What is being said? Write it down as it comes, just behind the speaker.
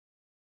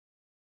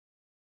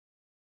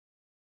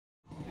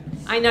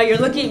I know, you're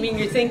looking at me and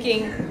you're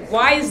thinking,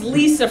 why is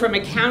Lisa from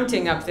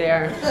accounting up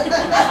there?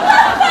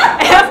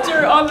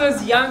 After all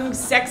those young,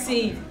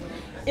 sexy,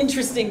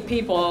 interesting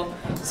people.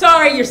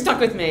 Sorry, you're stuck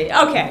with me.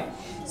 Okay,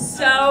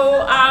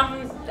 so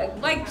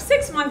like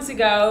 6 months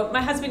ago,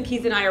 my husband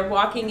Keith and I are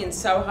walking in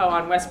Soho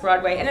on West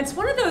Broadway, and it's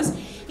one of those,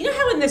 you know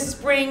how in the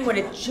spring when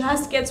it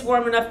just gets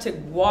warm enough to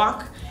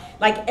walk,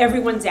 like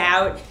everyone's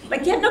out,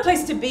 like you have no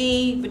place to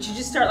be, but you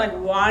just start like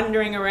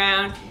wandering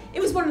around.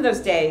 It was one of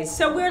those days.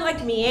 So we're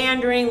like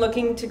meandering,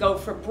 looking to go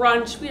for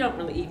brunch. We don't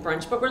really eat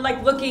brunch, but we're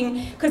like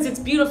looking, because it's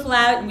beautiful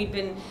out and we've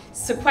been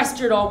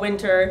sequestered all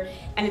winter,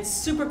 and it's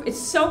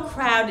so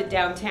crowded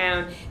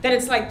downtown that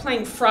it's like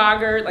playing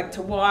Frogger, like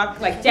to walk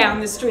like down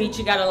the street,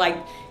 you gotta like,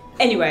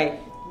 anyway,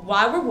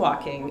 while we're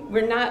walking,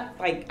 we're not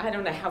like, I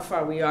don't know how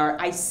far we are,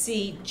 I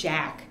see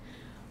Jack.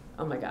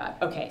 Oh my God,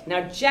 okay.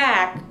 Now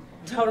Jack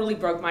totally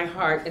broke my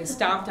heart and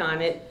stomped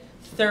on it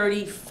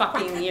 30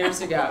 fucking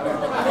years ago.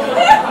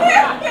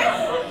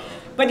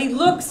 But he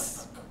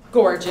looks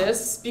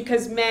gorgeous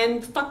because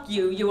men, fuck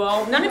you, you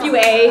all, none of you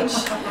age.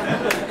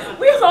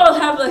 We all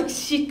have like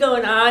shit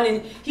going on,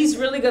 and he's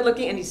really good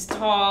looking, and he's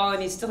tall,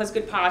 and he still has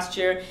good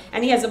posture,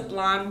 and he has a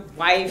blonde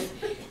wife.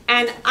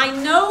 And I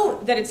know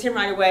that it's him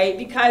right away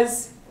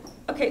because,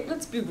 okay,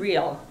 let's be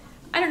real.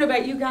 I don't know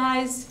about you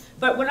guys,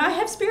 but when I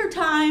have spare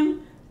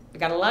time, I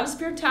got a lot of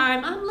spare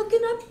time, I'm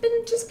looking up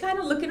and just kind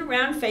of looking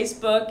around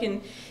Facebook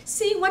and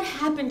seeing what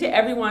happened to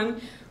everyone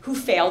who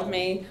failed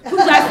me, who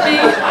left me,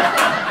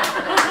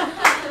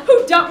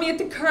 who dumped me at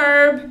the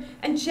curb.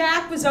 And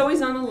Jack was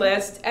always on the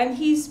list, and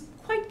he's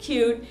quite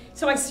cute.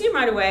 So I see him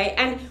right away,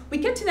 and we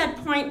get to that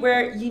point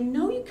where you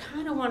know you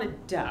kind of want to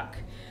duck,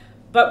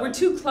 but we're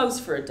too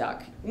close for a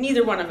duck,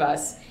 neither one of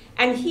us.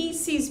 And he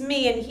sees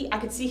me, and I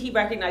could see he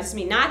recognizes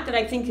me. Not that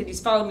I think that he's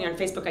followed me on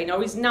Facebook, I know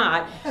he's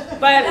not.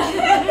 But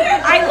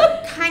I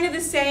look kind of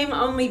the same,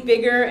 only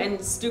bigger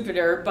and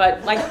stupider,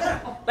 but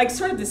like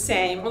sort of the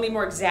same, only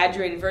more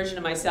exaggerated version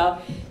of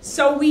myself.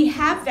 So we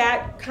have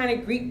that kind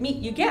of greet meet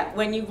you get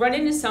when you run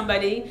into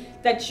somebody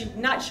that you're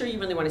not sure you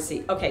really want to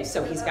see. Okay,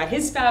 so he's got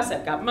his spouse,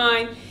 I've got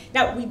mine.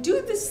 Now we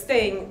do this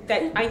thing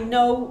that I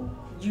know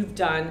you've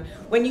done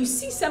when you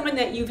see someone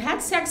that you've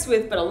had sex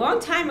with but a long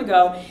time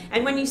ago,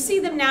 and when you see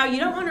them now you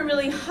don't want to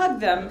really hug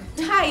them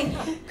tight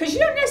because you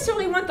don't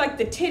necessarily want like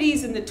the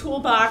titties and the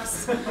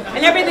toolbox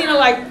and everything to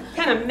like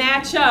kind of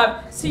match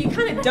up, so you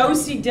kind of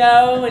do-si-do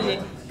and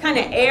you kind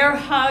of air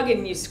hug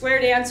and you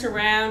square dance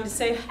around to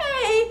say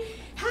hey,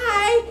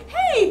 hi,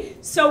 hey.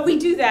 So we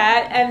do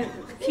that, and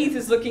Keith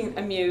is looking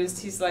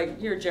amused. He's like,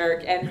 you're a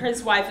jerk. And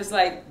his wife is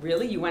like,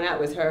 really? You went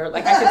out with her?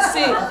 Like, I could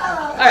see. All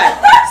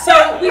right.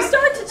 So we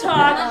start to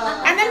talk,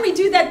 and then we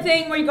do that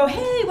thing where you go,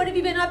 hey, what have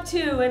you been up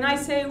to? And I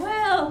say,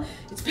 well,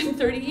 it's been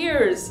 30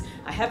 years.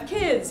 I have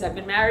kids. I've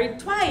been married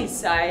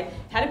twice. I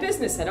had a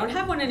business. I don't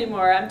have one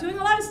anymore. I'm doing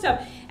a lot of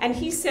stuff. And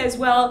he says,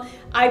 well,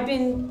 I've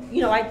been,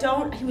 you know,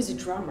 he was a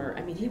drummer.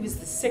 I mean, he was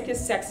the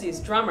sickest,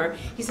 sexiest drummer.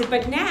 He said,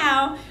 but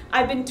now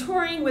I've been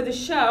touring with a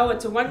show.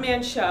 It's a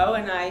one-man show,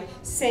 and I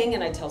sing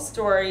and I tell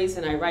stories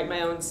and I write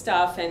my own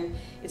stuff, and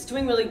it's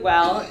doing really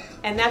well.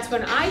 And that's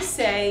when I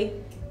say,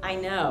 I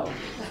know.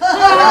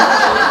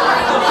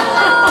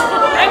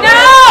 I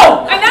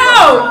know!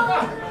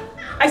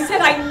 I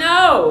said, I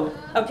know.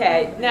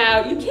 Okay,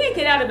 now you can't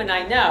get out of an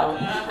I know.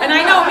 And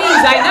I know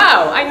means I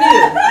know, I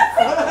knew.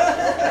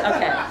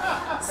 Okay,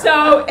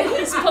 so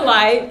he's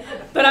polite,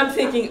 but I'm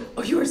thinking,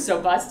 oh, you were so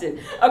busted.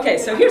 Okay,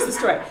 so here's the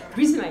story. The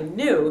reason I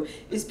knew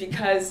is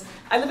because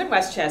I live in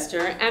Westchester,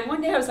 and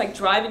one day I was like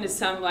driving to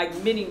some like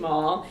mini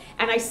mall,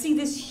 and I see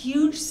this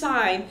huge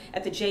sign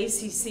at the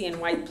JCC in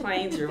White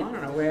Plains, or I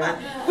don't know where,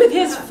 with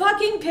his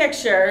fucking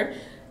picture,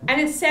 and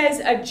it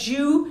says, a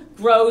Jew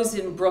grows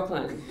in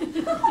Brooklyn.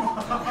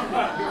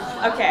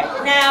 Okay,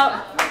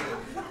 now,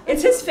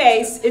 it's his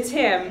face, it's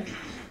him.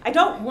 I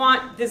don't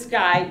want this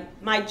guy,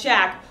 my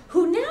Jack,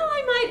 who now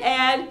I might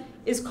add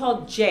is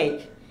called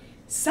Jake.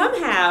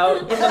 Somehow,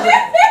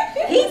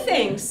 he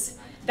thinks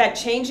that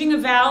changing a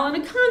vowel and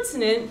a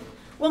consonant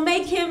will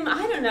make him,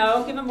 I don't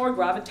know, give him more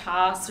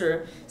gravitas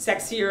or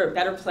sexier or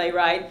better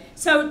playwright.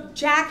 So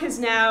Jack has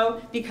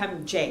now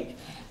become Jake.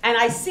 And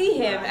I see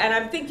him, and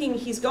I'm thinking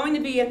he's going to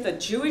be at the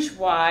Jewish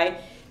Y.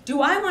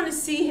 Do I want to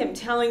see him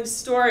telling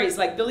stories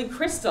like Billy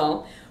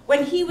Crystal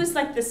when he was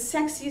like the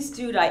sexiest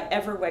dude I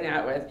ever went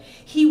out with?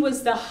 He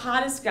was the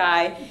hottest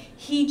guy.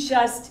 He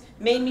just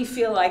made me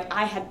feel like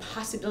I had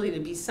possibility to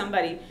be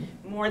somebody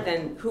more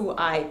than who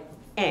I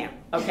am.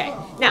 Okay,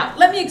 now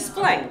let me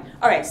explain.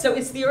 All right, so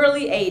it's the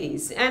early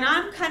 80s, and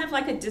I'm kind of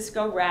like a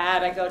disco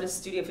rat. I go to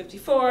Studio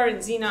 54 and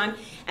Xenon,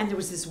 and there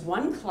was this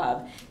one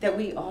club that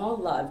we all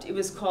loved. It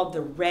was called the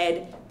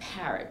Red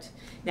Parrot.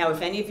 Now,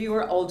 if any of you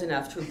are old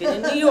enough to have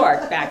been in New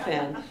York back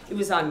then, it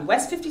was on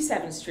West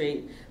 57th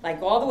Street,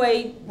 like all the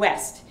way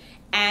west.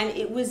 And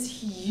it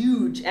was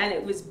huge, and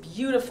it was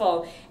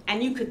beautiful,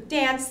 and you could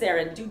dance there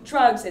and do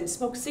drugs and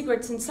smoke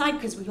cigarettes inside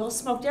because we all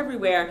smoked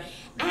everywhere.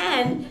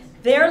 And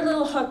their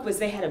little hook was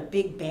they had a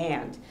big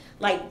band,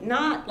 like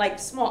not like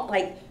small,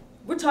 like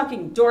we're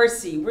talking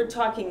Dorsey, we're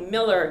talking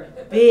Miller,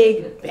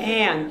 big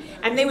band,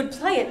 and they would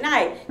play at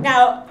night.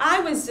 Now,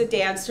 I was a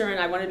dancer and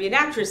I wanted to be an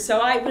actress,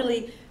 so I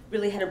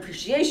really had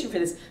appreciation for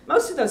this.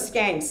 Most of those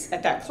skanks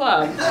at that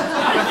club,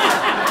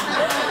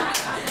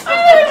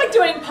 they were like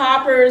doing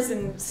poppers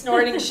and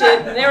snorting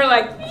shit, and they were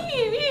like,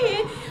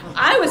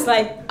 I was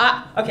like,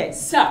 okay,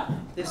 so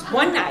there's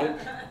one night,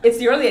 it's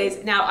the early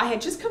days. Now, I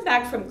had just come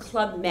back from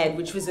Club Med,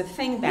 which was a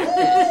thing back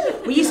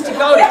then. We used to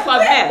go to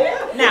Club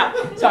Med. Now,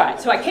 so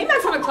I came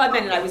back from a Club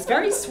Med, and I was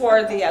very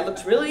swarthy. I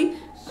looked really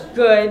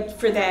good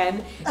for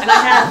then, and I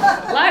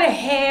had a lot of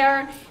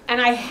hair, and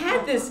I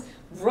had this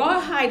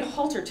rawhide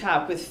halter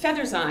top with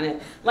feathers on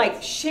it,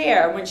 like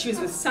Cher when she was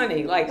with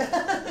Sonny, like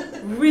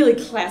really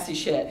classy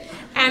shit.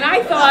 And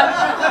I thought,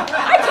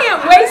 I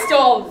can't waste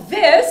all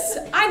this.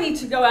 I need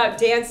to go out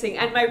dancing.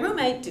 And my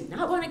roommate did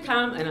not want to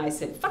come, and I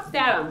said, fuck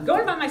that, I'm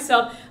going by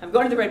myself, I'm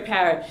going to the Red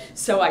Parrot.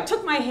 So I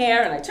took my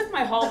hair and I took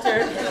my halter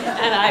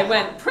and I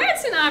went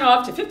prancing on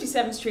off to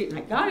 57th Street, and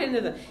I got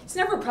into the, it's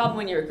never a problem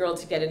when you're a girl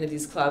to get into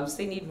these clubs.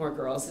 They need more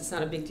girls, it's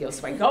not a big deal.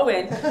 So I go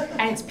in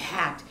and it's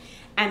packed.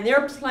 And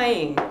they're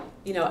playing,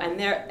 you know, and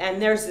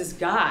there's this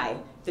guy,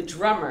 the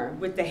drummer,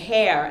 with the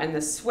hair and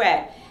the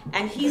sweat,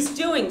 and he's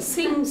doing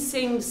sing,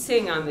 sing,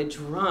 sing on the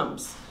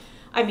drums.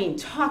 I mean,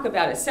 talk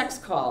about a sex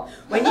call.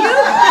 When there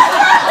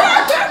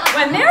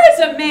is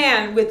a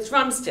man with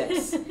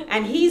drumsticks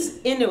and he's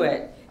into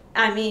it,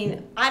 I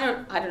mean, I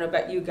don't know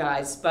about you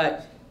guys,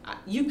 but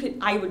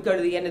I would go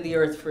to the end of the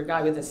earth for a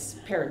guy with a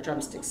pair of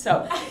drumsticks.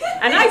 So,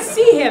 and I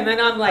see him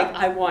and I'm like,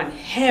 I want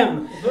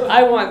him.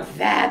 I want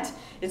that.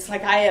 It's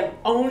like I have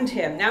owned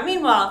him. Now,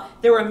 meanwhile,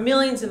 there were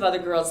millions of other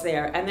girls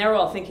there, and they're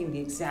all thinking the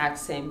exact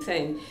same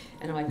thing.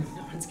 And I'm like,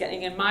 no one's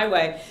getting in my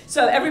way.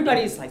 So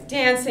everybody's like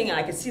dancing, and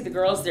I could see the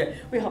girls there.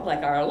 We have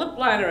like our lip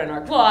liner and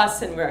our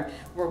gloss, and we're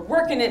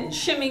working it and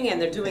shimming,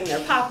 and they're doing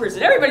their poppers,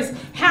 and everybody's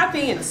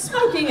happy and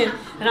smoking, and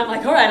I'm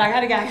like, all right,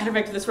 I gotta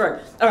make this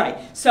work. All right,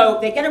 so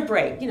they get a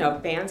break. You know,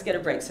 bands get a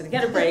break, so they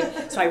get a break.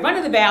 So I run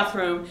to the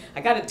bathroom. I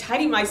gotta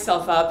tidy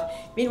myself up.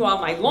 Meanwhile,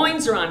 my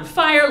loins are on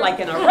fire like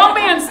in a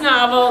romance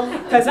novel,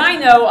 because I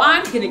know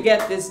I'm gonna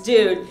get this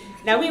dude.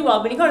 Now,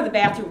 meanwhile, when you go to the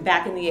bathroom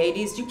back in the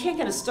 80s, you can't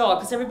get a stall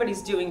because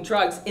everybody's doing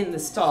drugs in the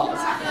stalls.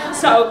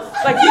 So,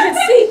 like, you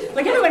can see,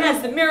 like, everyone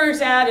has the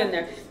mirrors out and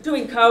they're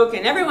doing coke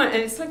and everyone, and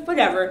it's like,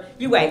 whatever,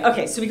 you wait.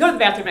 Okay, so we go to the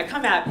bathroom, I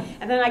come out,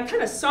 and then I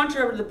kind of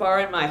saunter over to the bar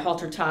in my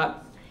halter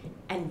top,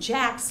 and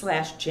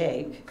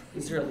Jack/Jake,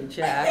 he's really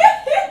Jack,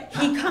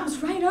 he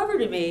comes right over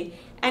to me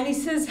and he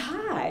says,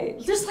 hi,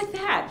 just like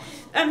that.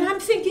 And I'm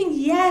thinking,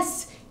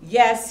 yes,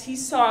 he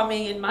saw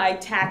me in my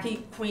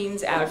tacky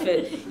queen's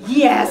outfit.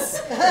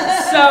 Yes.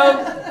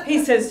 So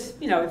he says,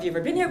 you know, have you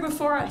ever been here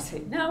before? I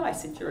say, no. I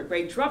said, you're a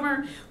great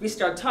drummer. We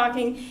start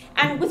talking.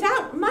 And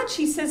without much,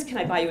 he says, can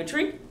I buy you a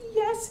drink?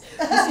 Yes.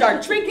 We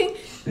start drinking.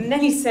 And then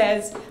he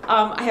says,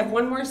 I have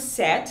one more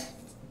set.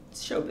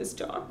 Showbiz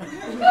dog.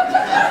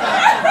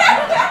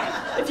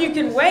 If you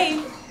can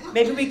wait,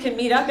 maybe we can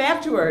meet up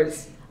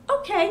afterwards.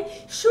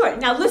 Okay, sure.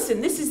 Now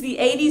listen, this is the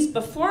 80s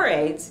before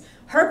AIDS.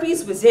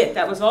 Herpes was it.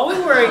 That was all we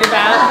worried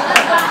about.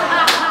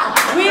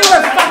 We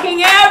were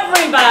fucking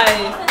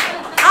everybody.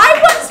 I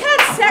once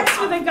had sex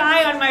with a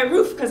guy on my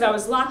roof because I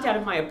was locked out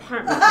of my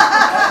apartment.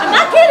 I'm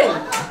not kidding.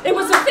 It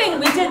was a thing.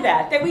 We did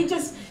that. That we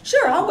just,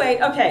 sure, I'll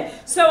wait. Okay.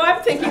 So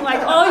I'm thinking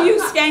like, all you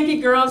skanky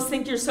girls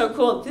think you're so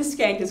cool. This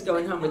skank is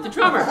going home with the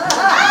drummer. Oh,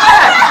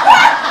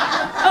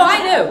 I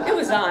knew. It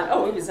was on.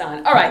 Oh, it was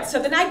on. All right.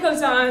 So the night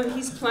goes on.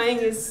 He's playing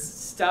his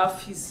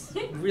stuff. He's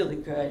really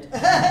good.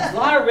 A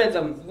lot of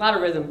rhythm.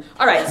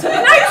 All right, so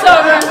the night's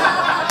over,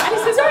 and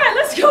he says, all right,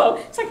 let's go.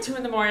 It's like 2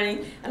 in the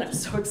morning, and I'm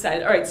so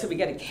excited. All right, so we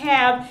get a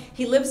cab.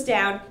 He lives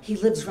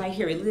right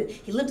here.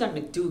 He lived on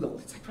McDougal.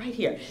 It's like right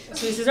here.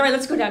 So he says, all right,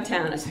 let's go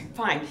downtown. I was like,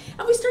 fine.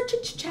 And we start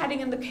chit-chatting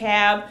in the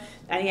cab,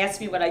 and he asks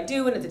me what I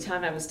do, and at the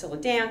time I was still a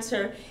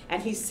dancer,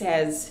 and he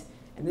says,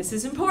 and this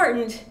is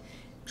important,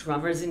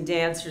 drummers and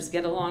dancers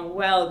get along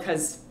well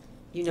because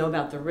you know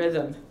about the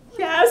rhythm.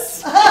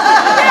 Yes.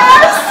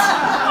 Yes.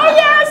 Oh,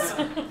 yes.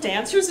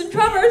 Dancers and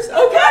drummers. Okay.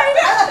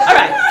 All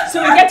right.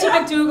 So we get to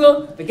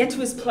McDougal. We get to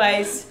his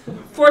place.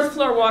 4th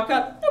floor walk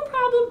up. No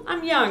problem.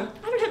 I'm young.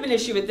 I don't have an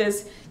issue with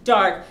this.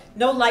 Dark.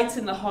 No lights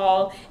in the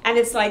hall. And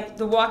it's like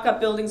the walk-up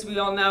buildings we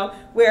all know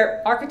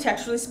where,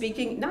 architecturally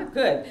speaking, not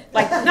good.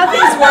 Like,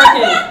 nothing's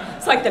working.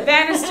 It's like the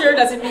banister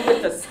doesn't meet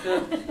with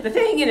the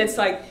thing, and it's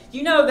like,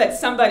 you know that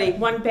somebody,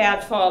 one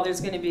bad fall, there's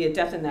going to be a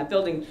death in that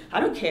building. I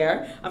don't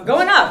care. I'm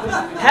going up.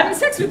 I'm having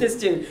sex with this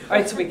dude. All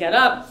right, so we get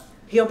up.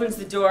 He opens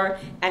the door,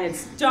 and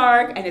it's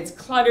dark, and it's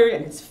cluttered,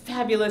 and it's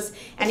fabulous,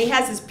 and he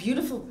has this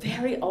beautiful,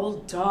 very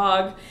old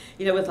dog,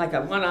 you know, with like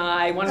a one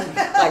like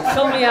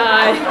filmy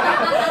eye.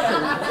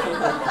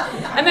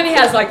 And then he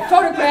has like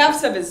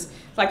photographs of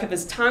like of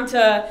his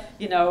tanta,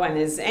 you know, and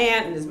his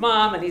aunt and his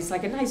mom, and he's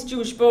like a nice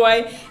Jewish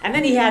boy. And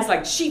then he has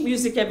like sheet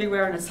music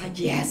everywhere, and it's like,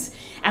 yes.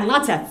 And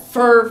lots of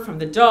fur from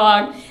the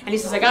dog. And he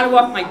says, I gotta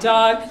walk my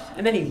dog.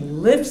 And then he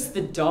lifts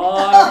the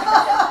dog,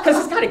 because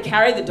he's gotta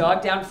carry the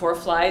dog down 4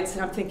 flights.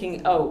 And I'm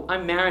thinking, oh,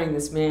 I'm marrying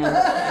this man.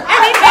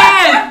 Any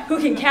man who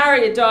can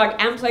carry a dog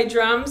and play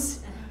drums,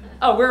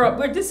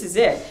 oh, this is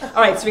it.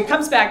 All right, so he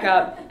comes back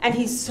up, and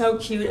he's so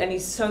cute, and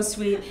he's so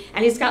sweet,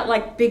 and he's got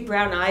like big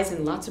brown eyes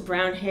and lots of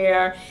brown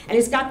hair, and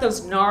he's got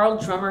those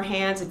gnarled drummer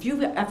hands. If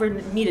you ever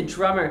meet a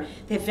drummer,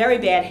 they have very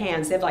bad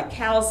hands. They have like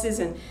calluses,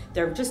 and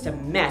they're just a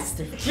mess.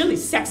 They're really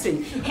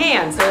sexy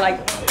hands. They're like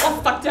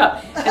all fucked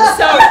up.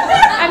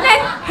 And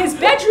then his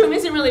bedroom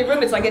isn't really a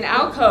room, it's like an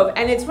alcove,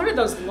 and it's one of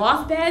those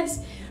loft beds.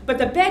 But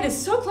the bed is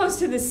so close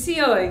to the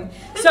ceiling,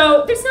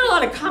 so there's not a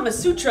lot of Kama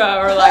Sutra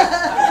or like,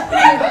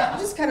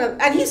 just kind of,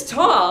 and he's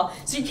tall,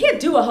 so you can't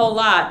do a whole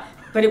lot,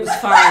 but it was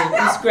fine, it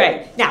was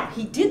great. Now,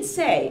 he did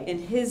say in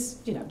his,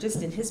 you know,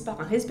 just in his,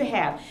 on his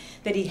behalf,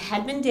 that he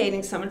had been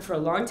dating someone for a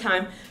long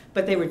time,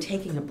 but they were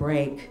taking a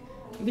break.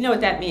 You know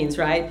what that means,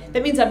 right?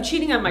 That means I'm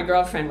cheating on my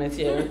girlfriend with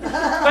you.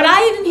 But I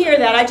didn't hear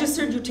that. I just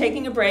heard you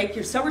taking a break.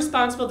 You're so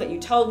responsible that you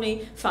told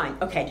me. Fine,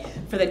 okay.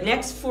 For the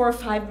next 4 or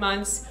 5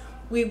 months,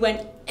 we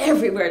went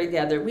everywhere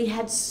together. We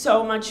had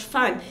so much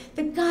fun.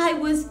 The guy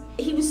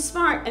he was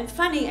smart and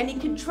funny, and he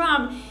could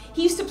drum.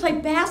 He used to play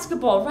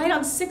basketball right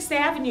on 6th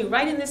Avenue,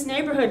 right in this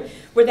neighborhood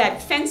where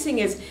that fencing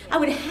is. I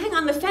would hang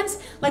on the fence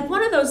like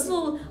one of those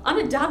little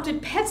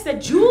unadopted pets that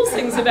Jules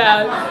sings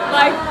about.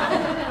 Like,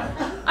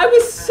 I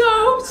was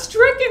so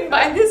stricken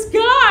by this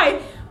guy.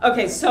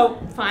 Okay, so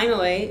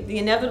finally, the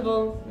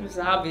inevitable was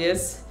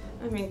obvious.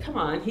 I mean, come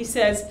on. He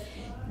says,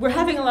 we're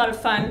having a lot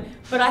of fun,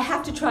 but I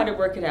have to try to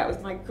work it out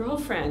with my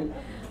girlfriend.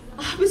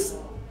 I was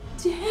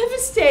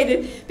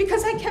devastated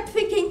because I kept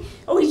thinking,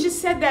 oh, he just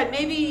said that.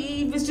 Maybe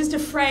he was just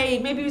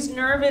afraid. Maybe he was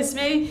nervous.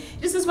 Maybe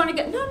he just doesn't want to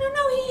get, no,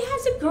 he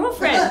has a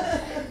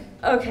girlfriend.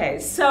 Okay,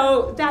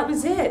 so that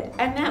was it.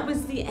 And that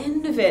was the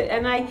end of it.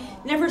 And I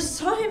never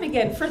saw him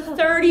again for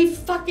 30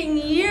 fucking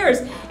years.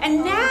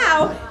 And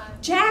now,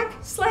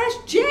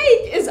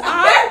 Jack/Jake is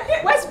on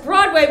West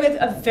Broadway with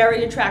a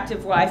very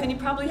attractive wife, and he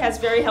probably has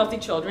very healthy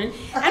children.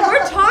 And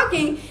we're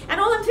talking,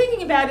 and all I'm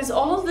thinking about is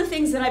all the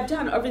things that I've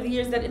done over the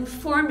years that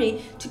inform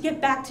me to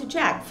get back to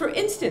Jack. For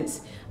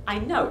instance, I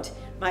note,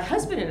 my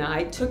husband and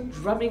I took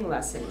drumming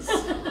lessons. Now,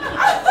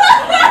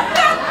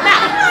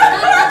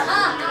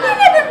 we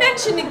never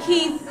mentioned to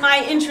Keith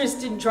my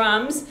interest in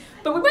drums,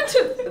 but we went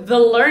to the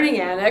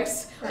Learning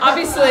Annex,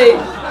 obviously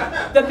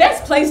the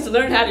best place to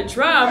learn how to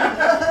drum.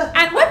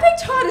 And what they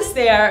taught us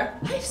there,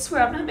 I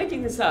swear, I'm not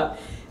making this up,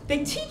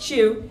 they teach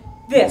you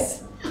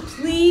this: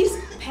 please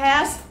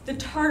pass the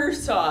tartar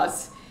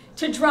sauce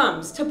to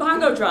drums, to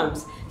bongo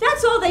drums.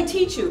 That's all they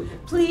teach you.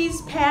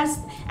 Please pass,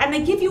 and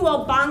they give you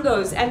all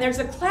bongos, and there's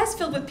a class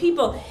filled with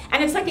people,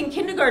 and it's like in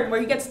kindergarten where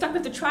you get stuck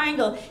with the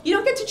triangle. You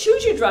don't get to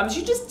choose your drums.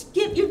 You just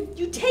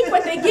you take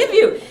what they give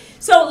you.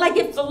 So like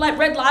if the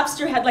Red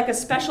Lobster had like a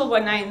special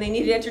one night and they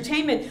needed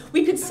entertainment,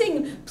 we could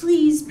sing,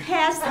 please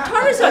pass the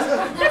tartar sauce.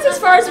 That's as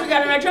far as we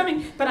got in our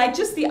drumming. But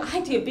the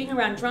idea of being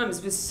around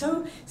drums was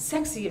so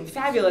sexy and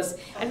fabulous.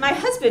 And my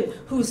husband,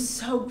 who's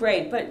so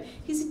great, but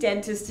he's a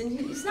dentist and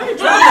he's not a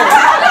drummer.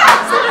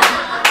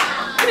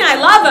 I mean, I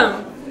love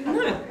him.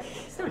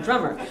 He's not a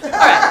drummer. All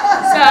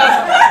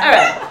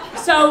right.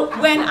 So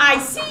when I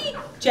see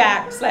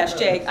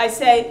Jack/Jake, I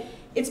say,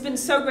 it's been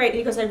so great. And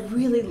he goes, I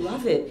really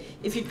love it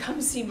if you'd come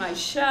see my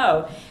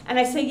show. And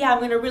I say, yeah, I'm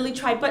going to really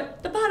try.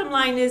 But the bottom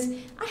line is,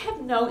 I have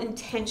no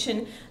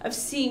intention of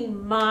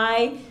seeing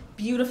my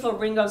beautiful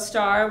Ringo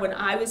Starr when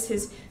I was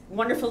his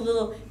wonderful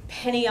little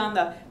penny on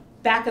the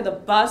back of the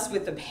bus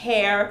with the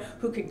hair,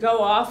 who could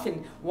go off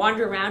and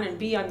wander around and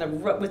be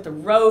on with the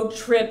road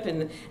trip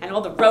and all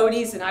the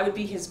roadies, and I would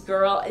be his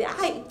girl.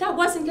 That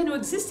wasn't going to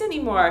exist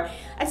anymore.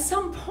 At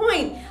some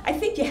point, I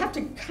think you have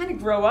to kind of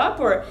grow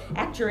up or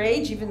act your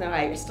age, even though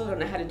I still don't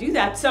know how to do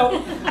that.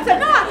 So I thought,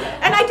 no.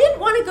 And I didn't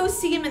want to go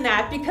see him in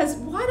that, because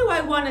why do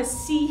I want to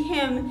see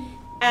him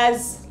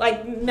as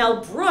like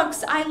Mel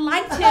Brooks? I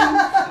liked him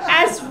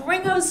as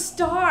Ringo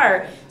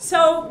Starr.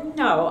 So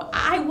no,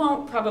 I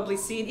won't probably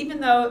see it, even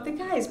though the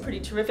guy is pretty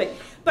terrific.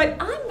 But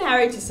I'm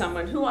married to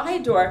someone who I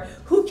adore,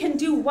 who can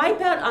do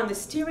Wipeout on the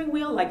steering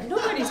wheel like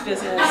nobody's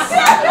business.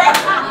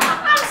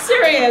 I'm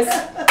serious.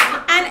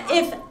 And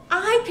if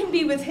I can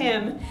be with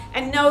him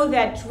and know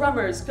that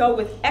drummers go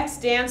with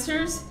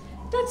ex-dancers,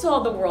 that's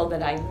all the world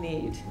that I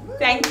need.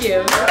 Thank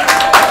you.